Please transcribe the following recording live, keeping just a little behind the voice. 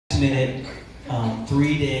minute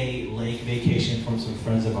 3-day lake vacation from some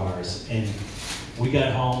friends of ours, and we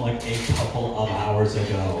got home like a couple of hours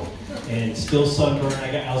ago, and still sunburned.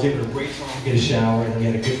 I was able to race home, get a shower, and then we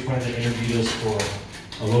had a good friend that interviewed us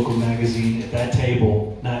for a local magazine at that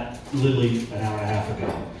table, not literally an hour and a half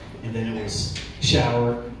ago. And then it was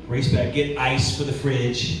shower, race back, get ice for the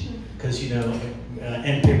fridge, because you know,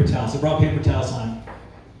 and paper towels. I brought paper towels on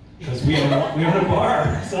because we own a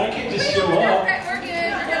bar, so I can't just show up. We're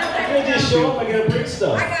good. I can't just show up. I gotta bring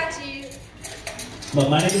stuff. I got you. But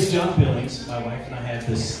my name is Jon Billings. My wife and I have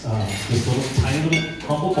this tiny little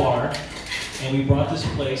humble bar, and we brought this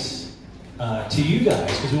place to you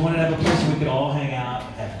guys because we wanted to have a place where we could all hang out,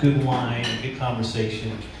 have good wine, and good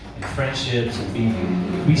conversation, and friendships,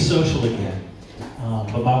 and be social again.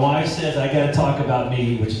 But my wife says I got to talk about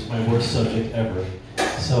me, which is my worst subject ever.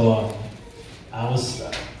 So I was,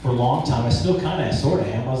 for a long time, I still kind of sort of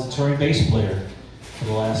am. I was a touring bass player for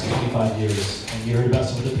the last 25 years, and you heard about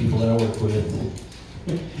some of the people that I work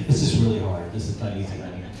with. This is really hard. This is not easy,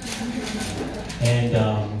 honey. And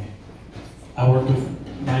I worked with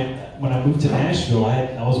when I moved to Nashville,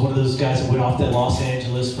 I was one of those guys that went off to Los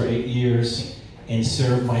Angeles for 8 years and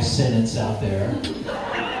served my sentence out there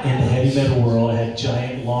in the heavy metal world. I had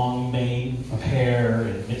giant, long mane of hair,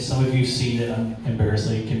 and some of you've seen it.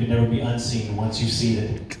 Embarrassingly, it can never be unseen once you've seen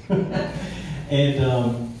it.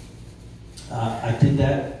 And I did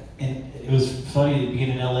that, and it was funny being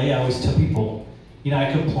in LA. I always tell people, you know,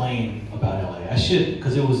 I complain about LA. I should,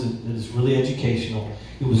 because it was really educational.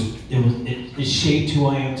 It shaped who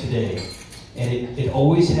I am today, and it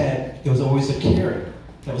was always a carrot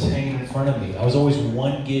that was hanging in front of me. I was always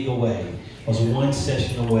one gig away. I was one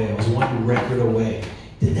session away. I was one record away.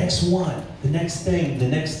 The next one, the next thing,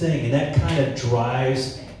 and that kind of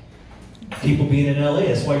drives people being in LA.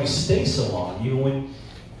 That's why you stay so long, even when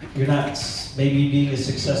you're not maybe being as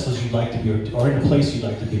successful as you'd like to be, or in a place you'd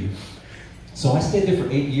like to be. So I stayed there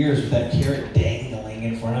for 8 years with that carrot dangling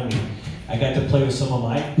in front of me. I got to play with some of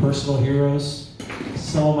my personal heroes.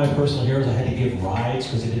 Some of my personal heroes I had to give rides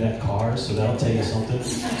because they didn't have cars, so that'll tell you something.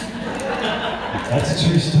 That's a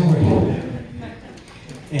true story.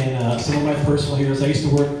 And some of my personal heroes, I used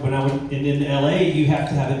to work, when I was in LA, you have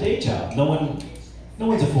to have a day job. No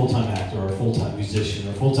one's a full-time actor or a full-time musician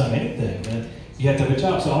or full-time anything. You have to have a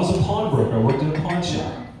job. So I was a pawnbroker. I worked in a pawn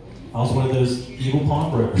shop. I was one of those evil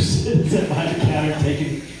pawnbrokers sitting behind the counter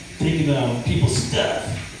taking people's stuff.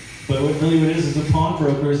 But what it is a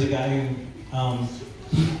pawnbroker is a guy who,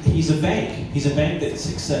 he's a bank. He's a bank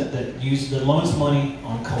that loans money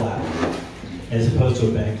on collateral, as opposed to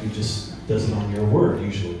a bank who just does it on your word,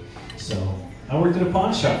 usually. So I worked in a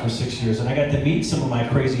pawn shop for 6 years, and I got to meet some of my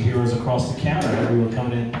crazy heroes across the counter. Everyone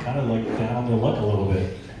coming in kind of like down on their luck a little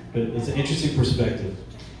bit. But it's an interesting perspective.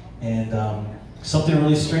 And something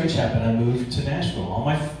really strange happened. I moved to Nashville. All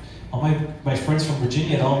my friends from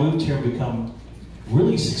Virginia had all moved here and become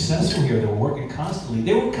really successful here. They were working constantly.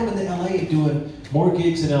 They were coming to LA and doing more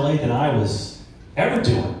gigs in LA than I was ever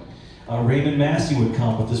doing. Raymond Massey would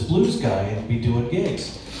come with this blues guy and be doing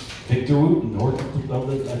gigs. Victor Wooten,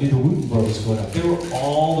 I knew the Wooten brothers going up.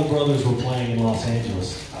 All the brothers were playing in Los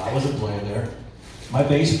Angeles. I wasn't playing there. My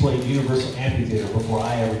bass played Universal Amphitheater before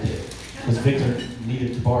I ever did, because Victor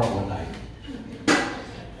needed to borrow one night.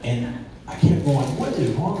 And I kept going, what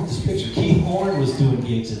is wrong with this picture? Keith Horn was doing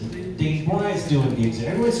gigs, and Dave Bryant's doing gigs, and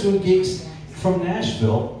everyone's doing gigs from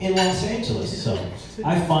Nashville in Los Angeles. So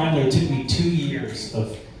it took me 2 years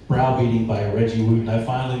of browbeating by Reggie Wooten. I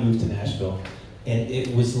finally moved to Nashville, and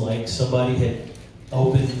it was like somebody had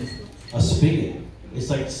opened a spigot. It's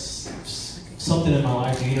like something in my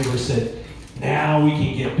life, the universe said, now we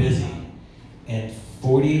can get busy. And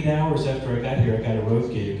 48 hours after I got here, I got a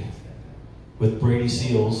road gig with Brady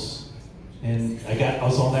Seals, and I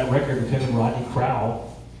was on that record with him and Rodney Crowell.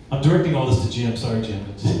 I'm directing all this to Jim. Sorry, Jim,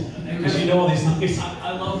 because you know all these things.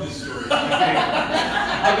 I love this story.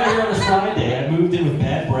 I got here on a Friday. I moved in with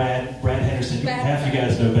Bad Brad Henderson. Half you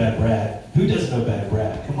guys know Bad Brad. Who doesn't know Bad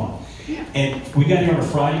Brad? Come on. And we got here on a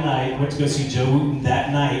Friday night. Went to go see Joe Wooten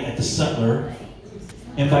that night at the Sutler.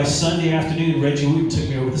 And by Sunday afternoon, Reggie Wooten took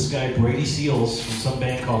me over to this guy Brady Seals from some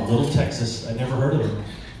band called Little Texas. I'd never heard of him.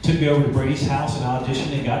 Took me over to Brady's house and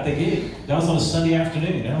auditioned and got the gig. That was on a Sunday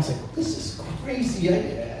afternoon, and I was like, this is crazy.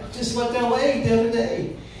 I just left LA the other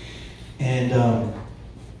day. And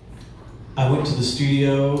I went to the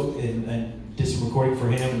studio and did some recording for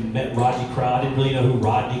him and met Rodney Crowell. I didn't really know who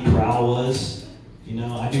Rodney Crowell was. You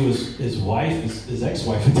know, I knew his wife, his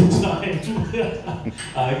ex-wife at the time,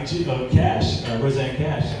 Roseanne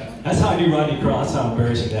Cash. That's how I knew Rodney Crowell. That's how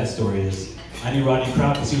embarrassing that story is. I knew Rodney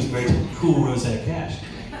Crowell because he was married to cool Roseanne Cash.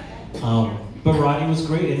 But Rodney was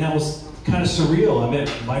great, and that was kind of surreal. I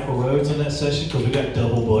met Michael Rhodes on that session because we got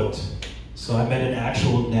double booked. So I met an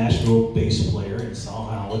actual Nashville bass player and saw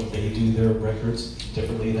how they do their records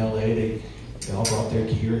differently in LA. They all brought their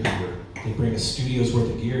gear here. They bring a studio's worth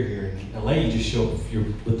of gear here. In LA, you just show up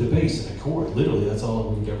with the bass and a chord. Literally, that's all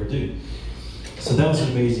we would ever do. So that was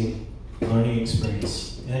an amazing learning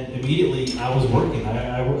experience. And immediately, I was working.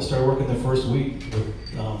 I started working the first week with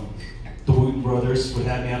the Wooten Brothers would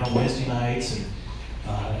have me out on Wednesday nights. And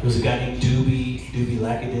there was a guy named Doobie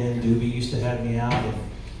Lackadin. Doobie used to have me out. And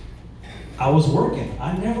I was working.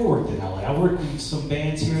 I never worked in LA. I worked with some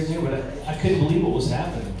bands here and there, but I couldn't believe what was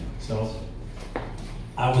happening. So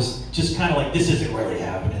I was just kind of like, this isn't really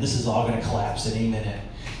happening. This is all going to collapse any minute.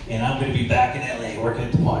 And I'm going to be back in LA working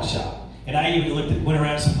at the pawn shop. And I even went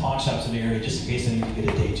around to some pawn shops in the area just in case I needed to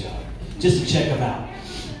get a day job, just to check them out.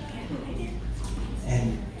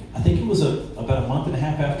 And I think it was about a month and a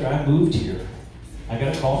half after I moved here, I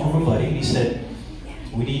got a call from a buddy, and he said,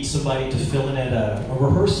 we need somebody to fill in at a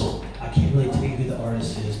rehearsal. I can't really tell you who the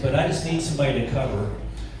artist is, but I just need somebody to cover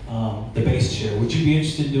the bass chair. Would you be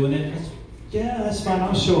interested in doing it? Yeah, that's fine,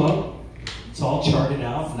 I'll show up. It's all charted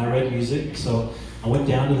out, and I read music, so I went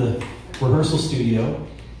down to the rehearsal studio,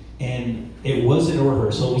 and it wasn't a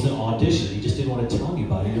rehearsal, it was an audition. He just didn't want to tell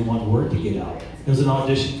anybody, he didn't want word to get out. It was an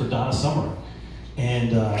audition for Donna Summer,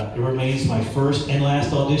 and it remains my first and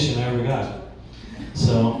last audition I ever got.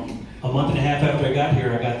 So, a month and a half after I got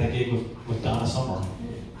here, I got that gig with Donna Summer.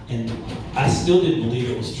 And I still didn't believe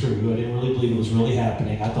it was true. I didn't really believe it was really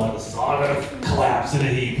happening. I thought this is all gonna collapse in a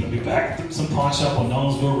heap. I'll be back at some pawn shop on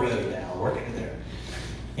Nolensville Road now, working in there.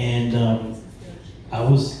 And I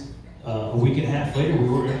was, a week and a half later, we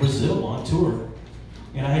were in Brazil on tour.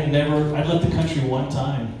 And I'd left the country one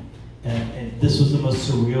time. And this was the most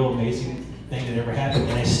surreal, amazing thing that ever happened.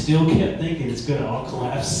 And I still kept thinking it's gonna all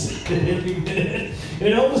collapse at any minute. And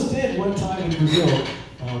it almost did one time in Brazil.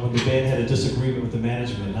 When the band had a disagreement with the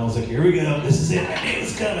management, and I was like, "Here we go, this is it. I knew it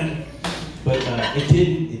was coming." But it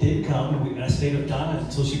didn't come, and I stayed with Donna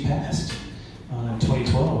until she passed in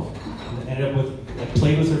 2012. And I ended up I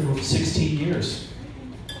played with her for 16 years.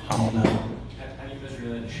 And, how do you measure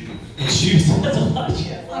that in shoes? In shoes, that's a lot. She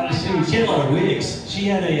had a lot of shoes. She had a lot of wigs. She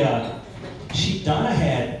had Donna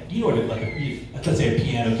had, you know what, let's say a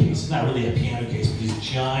piano case. It's not really a piano case, but these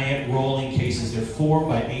giant rolling cases. They're 4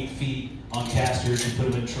 by 8 feet. On casters, you put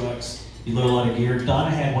them in trucks, you load a lot of gear.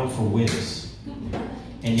 Donna had one for wigs.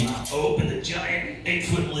 And you open the giant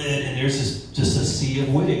 8-foot lid, and there's just a sea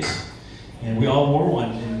of wigs. And we all wore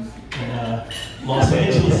one in Los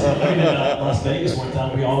Angeles, Las Vegas one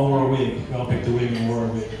time. We all wore a wig. We all picked a wig and wore a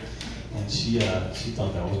wig. And she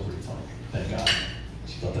thought that was pretty funny. Thank God.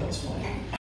 She thought that was funny.